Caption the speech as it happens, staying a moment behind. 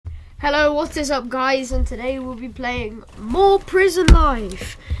Hello, what is up guys, and today we'll be playing more Prison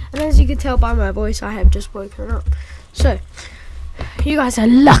Life. And as you can tell by my voice, I have just woken up. So, you guys are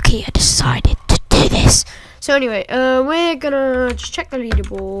lucky I decided to do this. So anyway, we're gonna just check the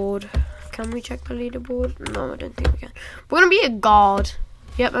leaderboard. Can we check the leaderboard? No, I don't think we can. We're gonna be a guard.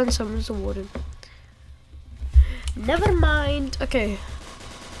 Yep, and someone's a warden. Never mind. Okay.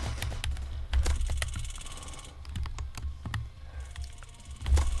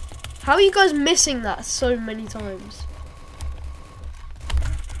 How are you guys missing that so many times?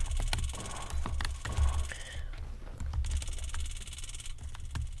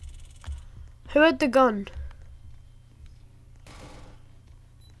 Who had the gun?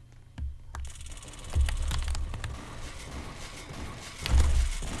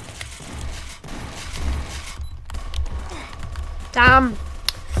 Damn.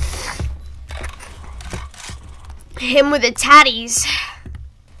 Him with the tatties.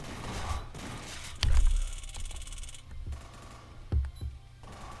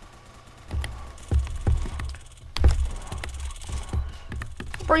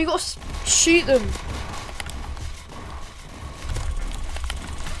 Bro, you gotta shoot them.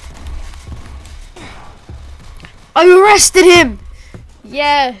 I arrested him.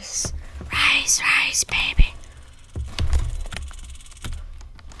 Yes. Rise, rise, baby.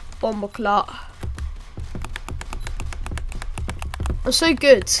 Bomber clot. I'm so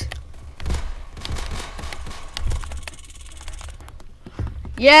good.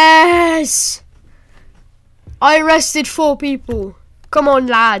 Yes. I arrested 4 people. Come on,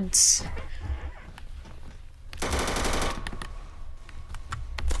 lads.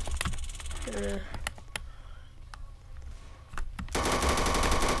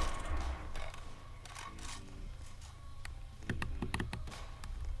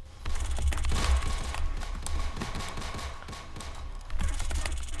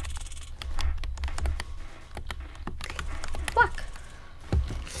 Fuck.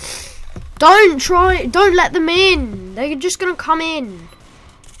 Don't let them in. They're just gonna come in.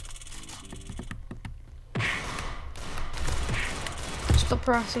 Stop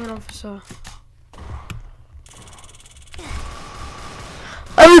harassing an officer.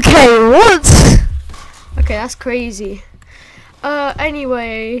 Okay, what? Okay, that's crazy.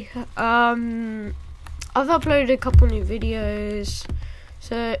 Anyway, I've uploaded a couple new videos.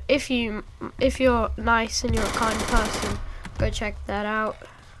 So if you're nice and you're a kind person, go check that out.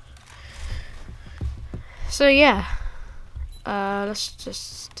 So yeah, let's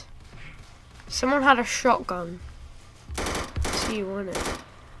just. Someone had a shotgun. So you want it?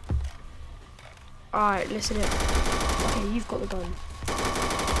 All right, listen here. Okay, you've got the gun.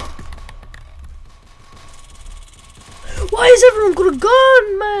 Why has everyone got a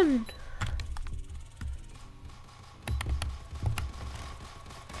gun, man?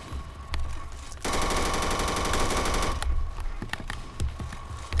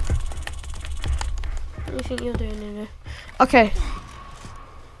 What do you think you're doing in there? Okay.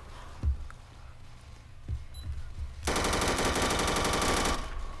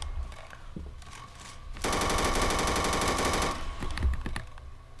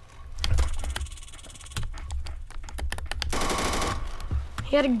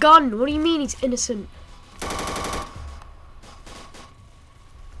 He had a gun. What do you mean he's innocent?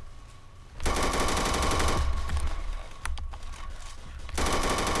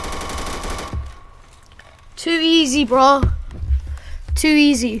 Too easy, bro. Too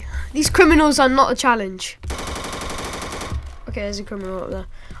easy. These criminals are not a challenge. Okay, there's a criminal up there.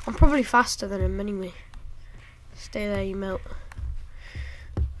 I'm probably faster than him anyway. Stay there, you melt.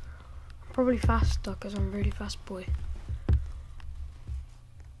 I'm probably faster because I'm a really fast boy.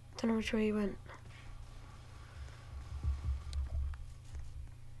 Don't know which way he went.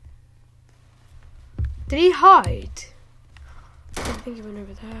 Did he hide? I think he went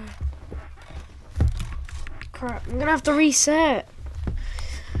over there. Crap, I'm gonna have to reset.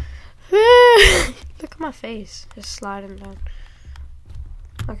 Look at my face, just sliding down.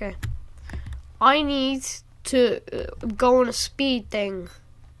 Okay. I need to go on a speed thing.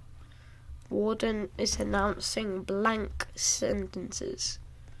 Warden is announcing blank sentences.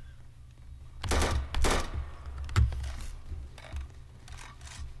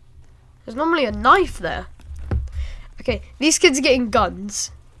 There's normally a knife there. Okay, these kids are getting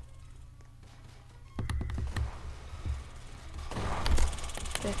guns.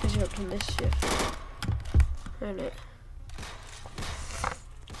 Yeah, because you're up to mischief. Isn't it?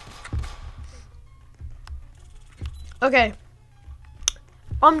 Okay.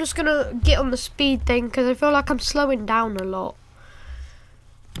 I'm just gonna get on the speed thing because I feel like I'm slowing down a lot.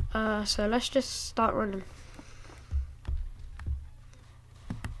 So let's just start running.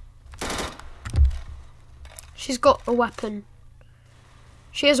 She's got a weapon.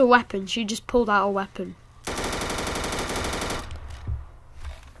 She has a weapon. She just pulled out a weapon.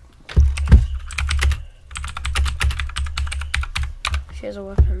 She has a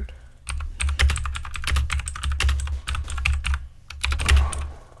weapon.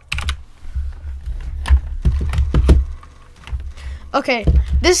 Okay,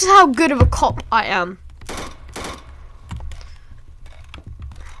 this is how good of a cop I am.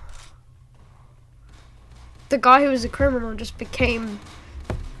 The guy who was a criminal just became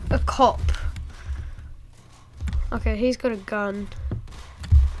a cop. Okay, he's got a gun.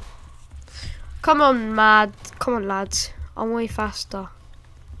 Come on, mad. Come on, lads. I'm way faster.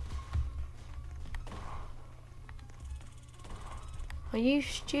 Are you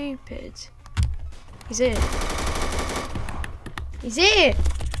stupid? He's here. He's here!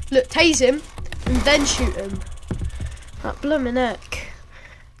 Look, tase him and then shoot him. That bloomin' heck.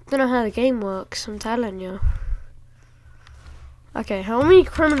 Don't know how the game works, I'm telling you. Okay, how many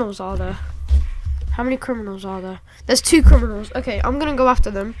criminals are there? How many criminals are there? There's 2 criminals. Okay, I'm gonna go after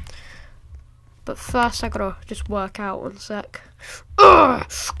them. But first I gotta just work out 1 sec. Ugh!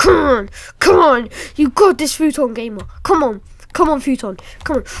 Come on! You got this, Futon Gamer. Come on, Futon.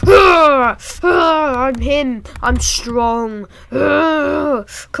 Come on. I'm him. I'm strong.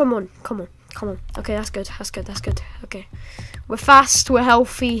 Come on. Okay, that's good. Okay. We're fast, we're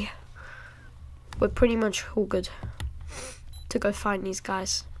healthy. We're pretty much all good to go find these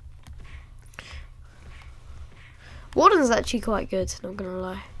guys. Warden's actually quite good, not gonna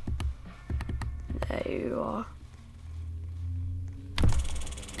lie. There you are.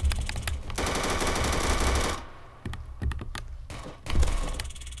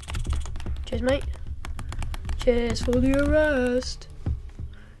 Cheers, mate. Cheers for the arrest.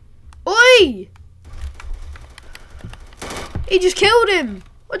 Oi! He just killed him.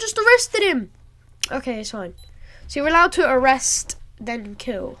 I just arrested him. Okay, it's fine. So you're allowed to arrest, then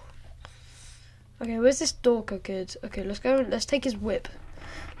kill. Okay, where's this Dorka kid? Okay, let's go. Let's take his whip.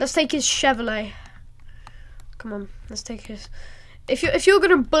 Let's take his Chevrolet. Come on, let's take his. If you're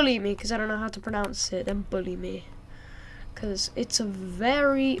gonna bully me, because I don't know how to pronounce it, then bully me. Because it's a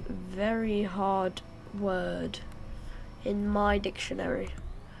very, very hard word in my dictionary.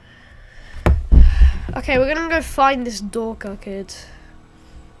 Okay, we're gonna go find this Dorka kid.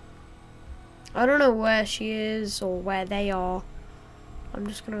 I don't know where she is or where they are. I'm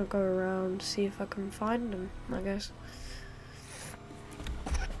just gonna go around, see if I can find them, I guess.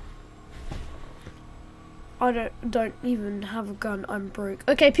 I don't even have a gun, I'm broke.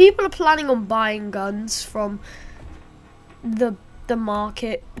 Okay, people are planning on buying guns from the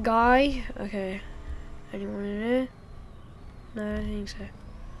market guy. Okay. Anyone in here? No, I don't think so.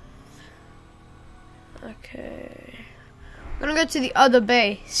 Okay. I'm gonna go to the other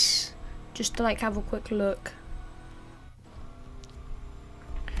base just to like have a quick look.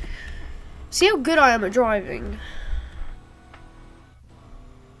 See how good I am at driving.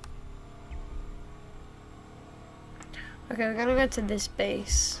 Okay, we're gonna go to this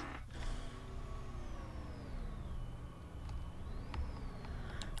base.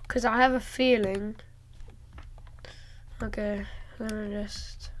 Because I have a feeling. Okay, I'm gonna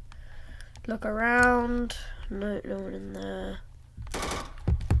just look around. No, no one in there.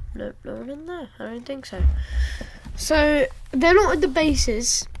 Nope, no one in there. I don't think so. So, they're not at the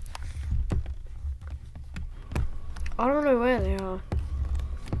bases. I don't know where they are.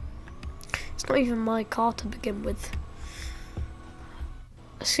 It's not even my car to begin with.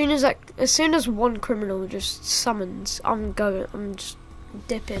 As soon as one criminal just summons, I'm just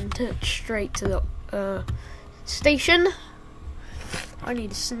dipping straight to the station. I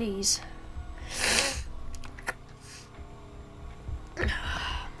need to sneeze. Oh my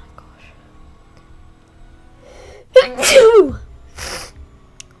gosh.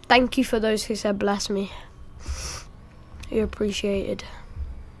 Thank you for those who said bless me. You appreciated.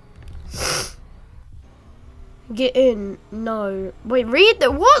 Get in. No. Wait, read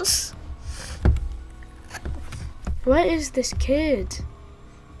the what? Where is this kid?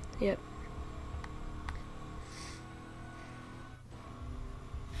 Yep.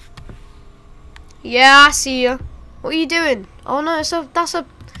 Yeah, I see you. What are you doing? Oh no, that's a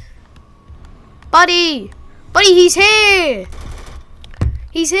buddy. Buddy, he's here.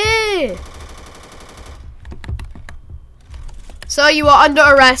 He's here. Sir, you are under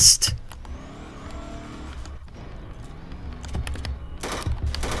arrest.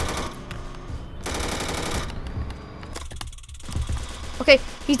 Okay,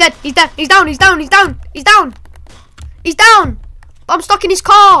 he's dead. He's dead. He's down. He's down. He's down. He's down. He's down. I'm stuck in his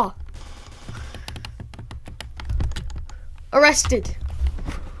car. Arrested.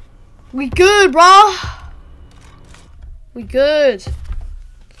 We good, bruh. We good.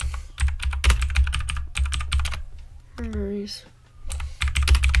 Memories.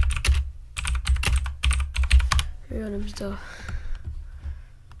 Random stuff.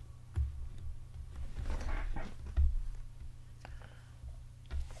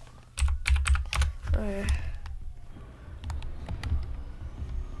 Alright.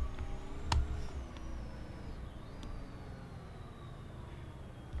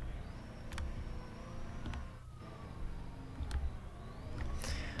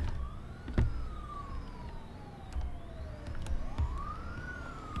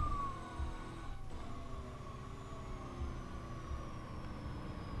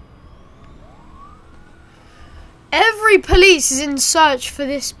 Every police is in search for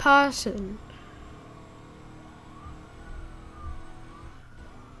this person.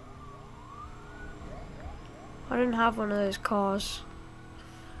 I don't have one of those cars.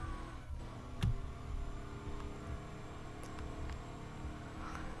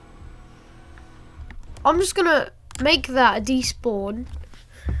 I'm just gonna make that a despawn,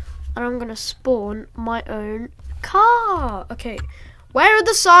 and I'm gonna spawn my own car. Okay, where are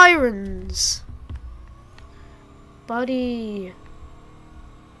the sirens? Buddy.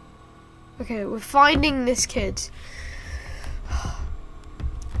 Okay, we're finding this kid.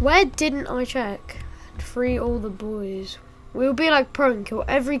 Where didn't I check? Free all the boys. We'll be like pro and kill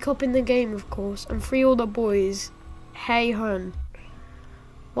every cop in the game, of course, and free all the boys. Hey hun.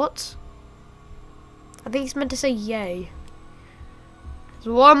 What? I think it's meant to say yay. There's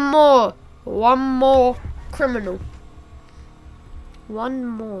one more criminal. One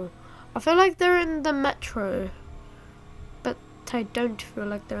more. I feel like they're in the metro, but I don't feel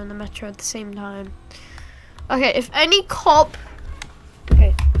like they're in the metro at the same time. Okay, if any cop...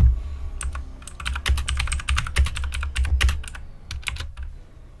 Okay.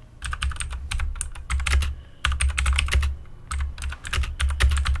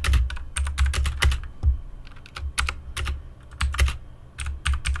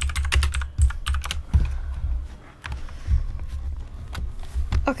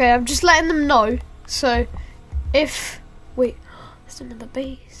 Okay, I'm just letting them know. So, if... Wait, there's another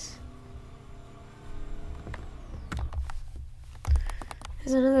base.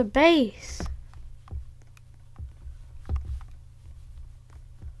 There's another base.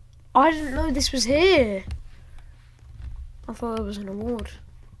 I didn't know this was here. I thought it was an award.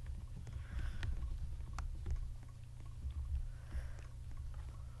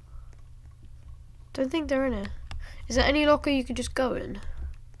 Don't think they're in it. Is there any locker you could just go in?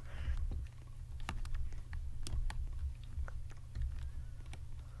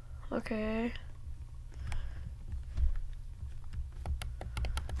 Okay.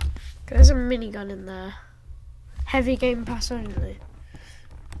 There's a minigun in there. Heavy game pass only.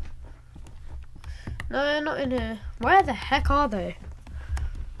 No, not in here. Where the heck are they?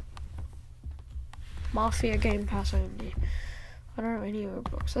 Mafia game pass only. I don't know any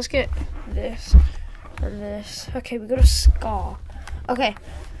Roblox. Let's get this and this. Okay, we got a scar. Okay.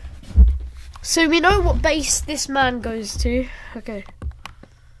 So we know what base this man goes to. Okay.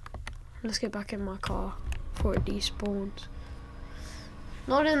 Let's get back in my car before it despawns.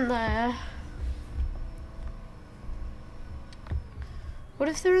 Not in there. What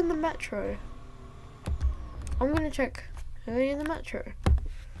if they're in the metro? I'm gonna check. Are they in the metro?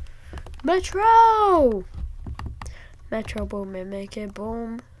 Metro! Metro boom and make it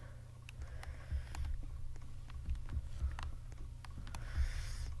boom.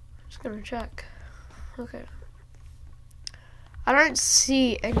 Just gonna check. Okay. I don't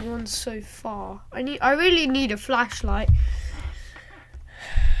see anyone so far. I really need a flashlight.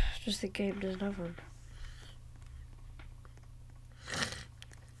 Just the game doesn't have one.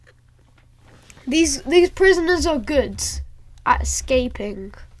 These prisoners are good at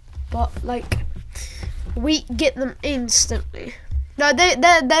escaping, but like we get them instantly. No,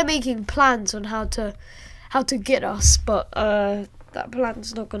 they're making plans on how to get us, but that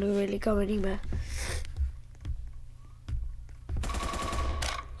plan's not gonna really go anywhere.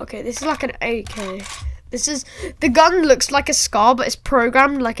 Okay, this is like an AK. The gun looks like a SCAR, but it's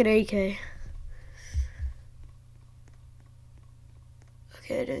programmed like an AK.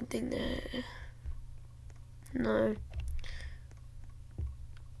 Okay, I don't think that... No.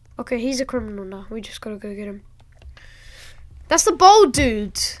 Okay, he's a criminal now. We just gotta go get him. That's the bold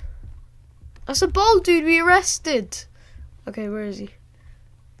dude. That's the bold dude we arrested. Okay, where is he?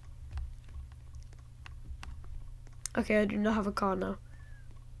 Okay, I do not have a car now.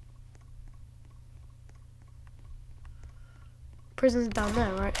 Prison's down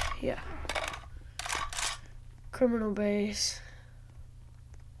there, right? Yeah. Criminal base.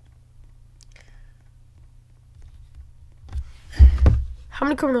 How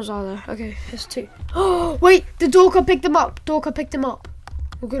many criminals are there? Okay, there's 2. Oh, wait, the Dorka picked them up. Dorka picked him up.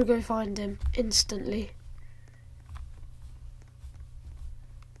 We're gonna go find him instantly.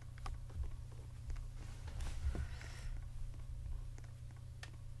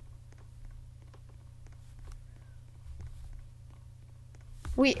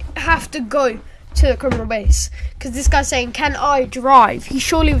 We have to go to the criminal base because this guy's saying, "Can I drive?" He's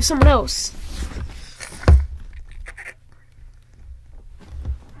surely with someone else.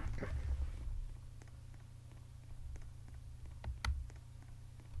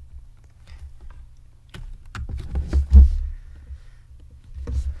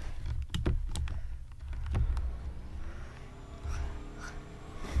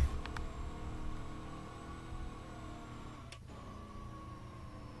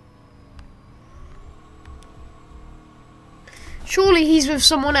 Surely he's with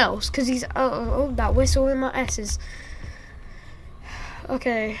someone else, because he's... Oh, that whistle in my S's.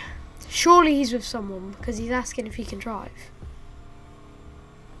 Okay. Surely he's with someone, because he's asking if he can drive.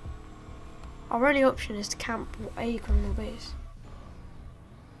 Our only option is to camp a criminal base.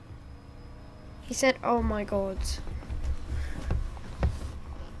 He said, oh my god.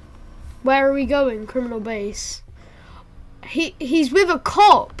 Where are we going, criminal base? He's with a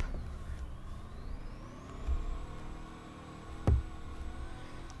cop.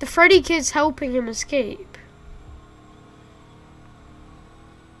 The Freddy kid's helping him escape.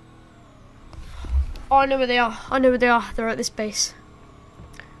 Oh, I know where they are. I know where they are. They're at this base.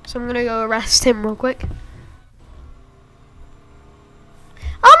 So I'm gonna go arrest him real quick.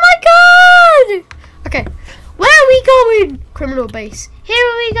 Oh my god! Okay. Where are we going? Criminal base.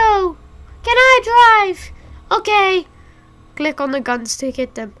 Here we go. Can I drive? Okay. Click on the guns to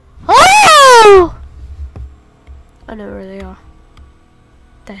hit them. Oh! I know where they are.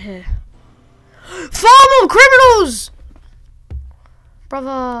 They're here. Far more criminals!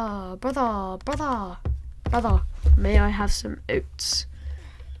 Brother, brother, brother, brother, may I have some oats?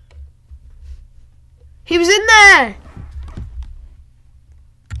 He was in there!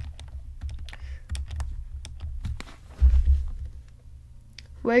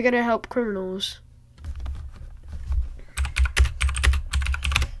 We're gonna help criminals.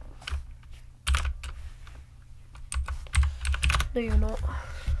 No, you're not.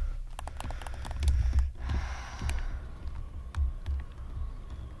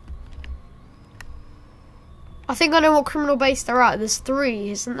 I think I know what criminal base they're at. There's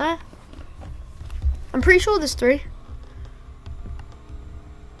 3, isn't there? I'm pretty sure there's 3.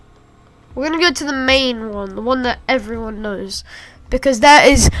 We're gonna go to the main one, the one that everyone knows. Because there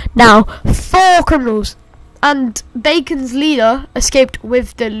is now 4 criminals. And Bacon's leader escaped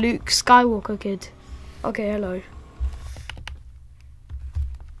with the Luke Skywalker kid. Okay, hello.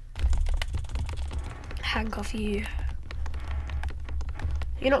 Handcuff you.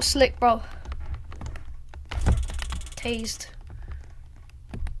 You're not slick, bro. Tased.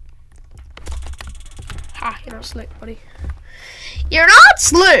 Ha, you're not slick, buddy. You're not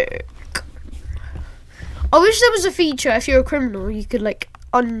slick! I wish there was a feature if you're a criminal you could like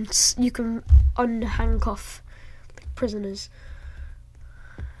you can unhandcuff like, prisoners.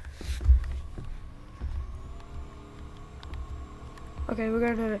 Okay, we're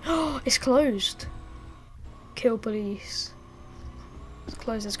going to... Oh, it's closed. Kill police. It's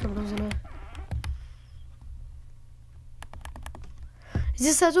closed, there's criminals in there. Is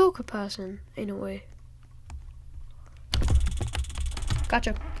this that Dorka person? In a way.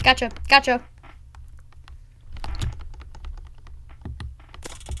 Gotcha, gotcha, gotcha.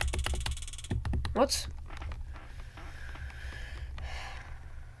 What?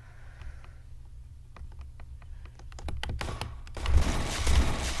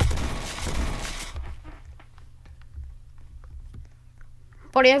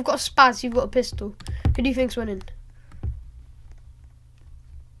 Buddy, I've got a spaz, you've got a pistol. Who do you think's winning?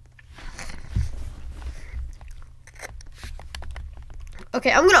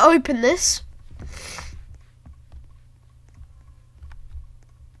 Okay, I'm gonna open this.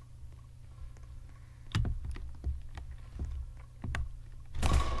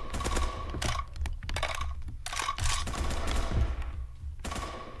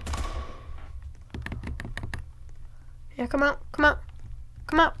 Yeah, come out, come out,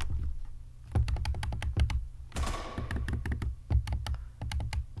 come out.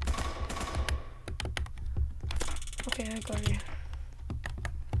 Okay, I got you.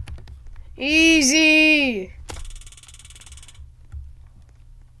 Easy!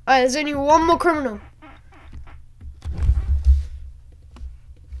 Alright, there's only one more criminal.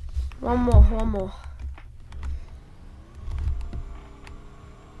 One more.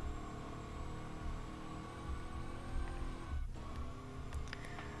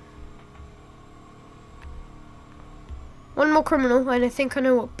 One more criminal, and I think I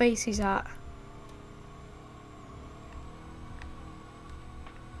know what base he's at.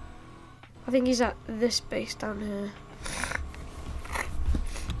 I think he's at this base down here.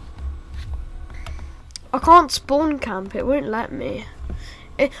 I can't spawn camp, it won't let me.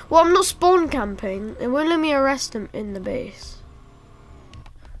 Well, I'm not spawn camping, it won't let me arrest him in the base.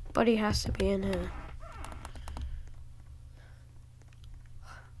 But he has to be in here.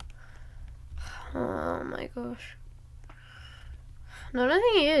 Oh my gosh. No, I don't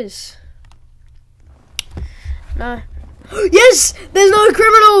think he is. No. Yes! There's no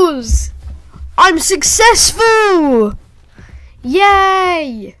criminals! I'm successful!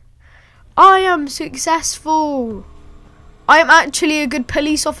 Yay! I am successful! I am actually a good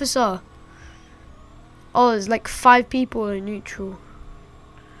police officer. Oh, there's like 5 people in neutral.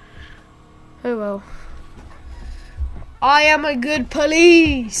 Oh well. I am a good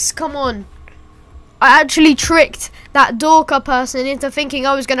police! Come on. I actually tricked that Dorka person into thinking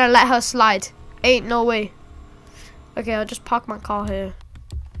I was gonna let her slide. Ain't no way. Okay, I'll just park my car here.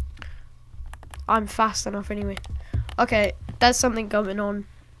 I'm fast enough anyway. Okay, there's something going on.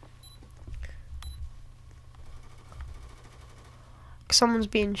 Someone's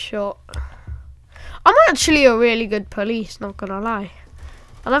being shot. I'm actually a really good police, not gonna lie.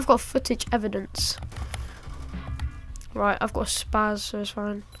 And I've got footage evidence. Right, I've got a spaz, so it's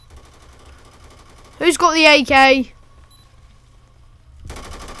fine. Who's got the AK?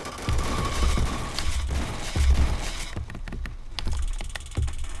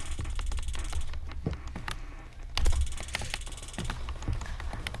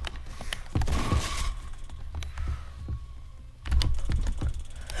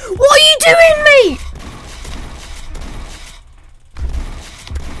 What are you doing, mate?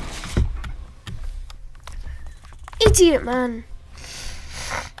 Idiot, man.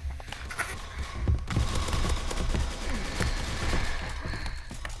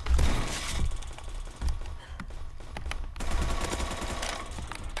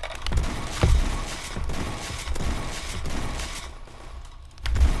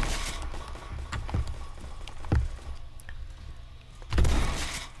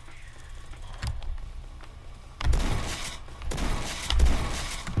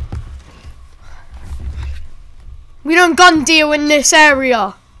 We don't gun deal in this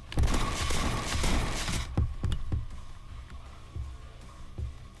area.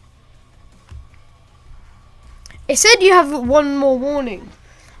 It said you have one more warning,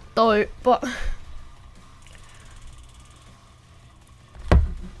 though, but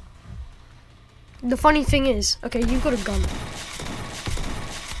the funny thing is, okay, you've got a gun.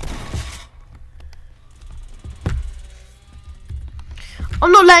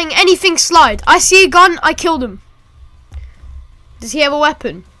 I'm not letting anything slide. I see a gun, I killed him. Does he have a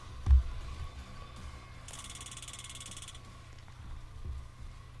weapon?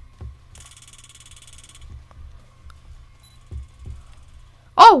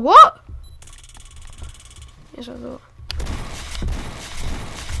 Oh, what? Yes, I thought.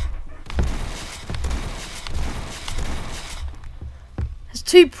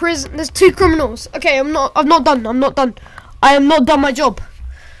 There's two criminals. Okay, I'm not done. I am not done my job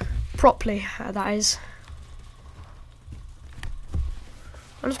properly, that is.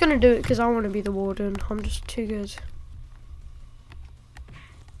 I'm just gonna do it because I want to be the warden. I'm just too good.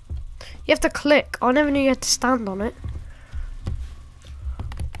 You have to click. I never knew you had to stand on it.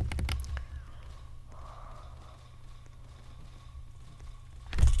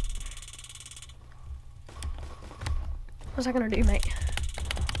 What's that gonna do, mate?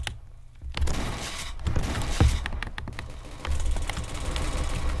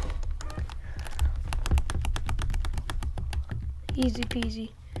 Easy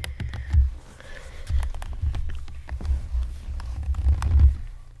peasy.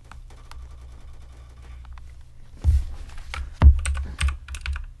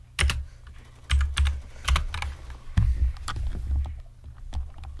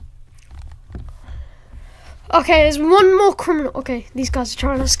 Okay, there's one more criminal. Okay, these guys are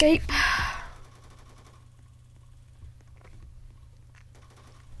trying to escape.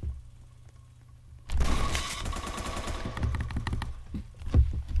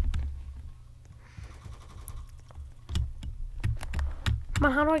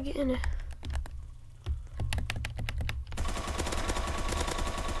 Man, how do I get in here?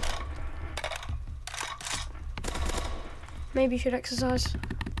 Maybe you should exercise.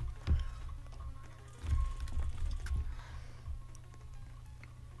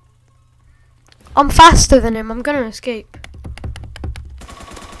 I'm faster than him. I'm gonna escape.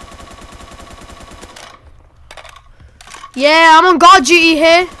 Yeah, I'm on guard duty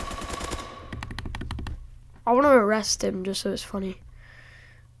here. I want to arrest him just so it's funny.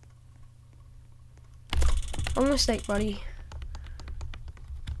 Wrong mistake, buddy.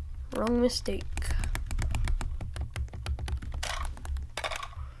 Wrong mistake.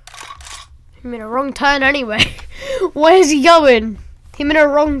 He made a wrong turn anyway. Where's he going? He made a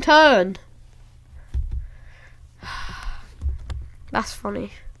wrong turn. That's funny.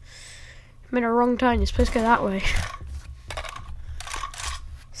 He made a wrong turn. You're supposed to go that way.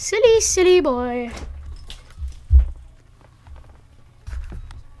 Silly, silly boy.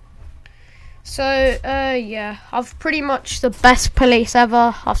 So, yeah, I've pretty much the best police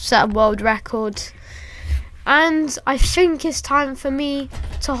ever. I've set a world record. And I think it's time for me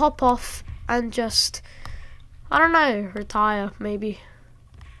to hop off and just, I don't know, retire, maybe.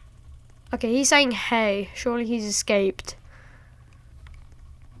 Okay, he's saying hey. Surely he's escaped.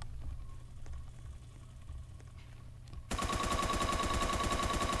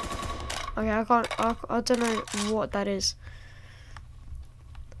 Okay, I don't know what that is.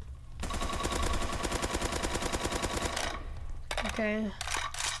 Okay.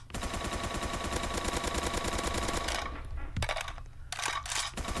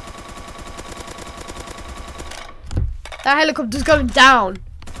 That helicopter's going down.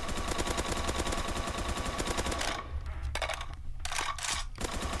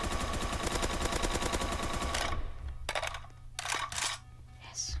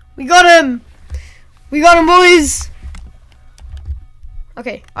 Yes. We got him! We got him, boys!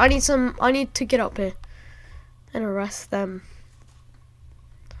 Okay, I need to get up here and arrest them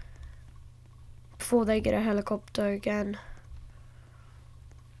before they get a helicopter again.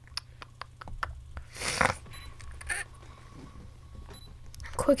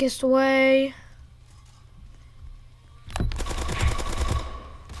 Quickest way.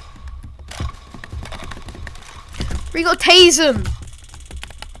 We got tase him.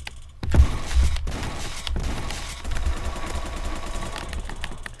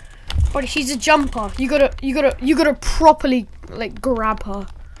 But she's a jumper. You gotta properly like grab her.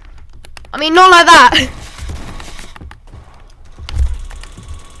 I mean, not like that.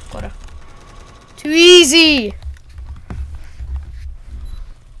 Got her. Too easy.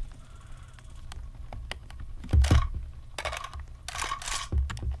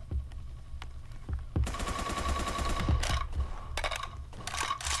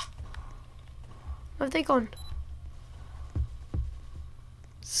 Where have they gone?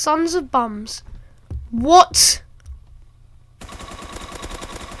 Sons of bums. What?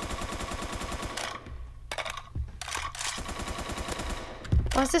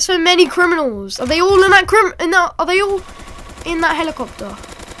 Why is there so many criminals? Are they all in that are they all in that helicopter?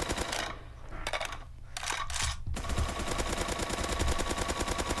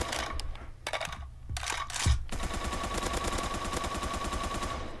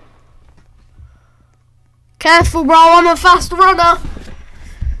 Careful, bro, I'm a fast runner.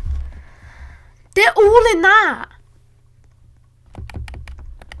 They're all in that.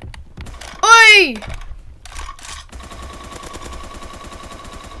 Oi!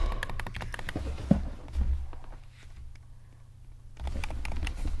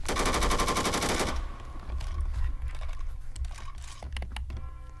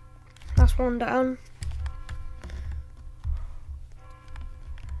 That's one down.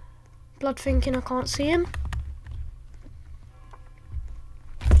 Blood thinking I can't see him.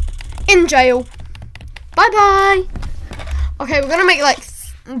 In jail. Bye bye. Okay, we're gonna make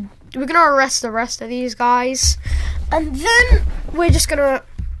we're gonna arrest the rest of these guys, and then we're just gonna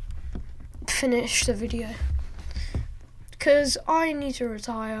finish the video because I need to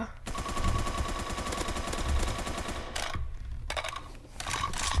retire.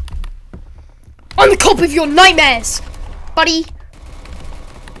 I'm the cop of your nightmares, buddy.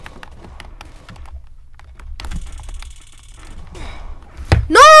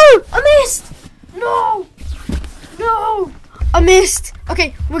 No! I missed! No! No! I missed!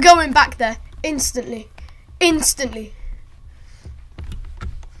 Okay, we're going back there. Instantly. Instantly.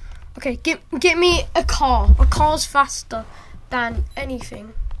 Okay, get me a car. A car's faster than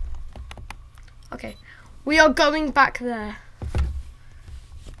anything. Okay, we are going back there.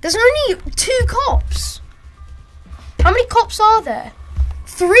 There's only 2 cops. How many cops are there?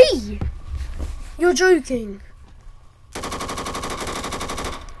 3! You're joking.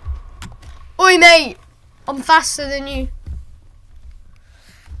 Oi, mate! I'm faster than you.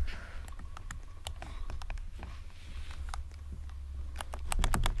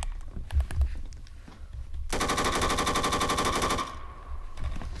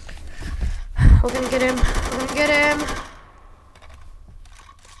 We're gonna get him. We're gonna get him.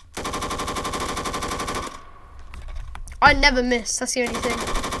 I never miss. That's the only thing.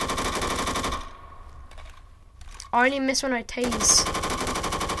 I only miss when I tase.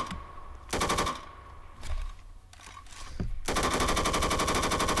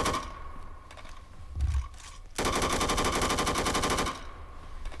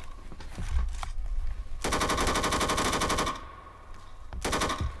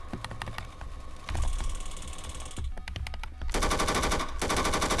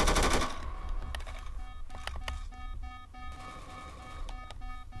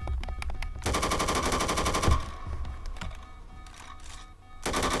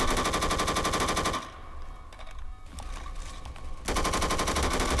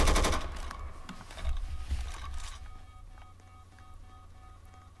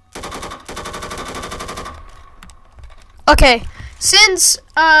 Okay, since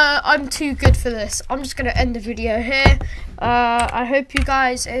I'm too good for this, I'm just gonna end the video here. I hope you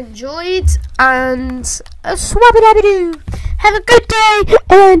guys enjoyed, and swabba-dabba-doo. Have a good day,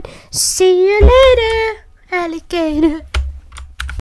 and see you later.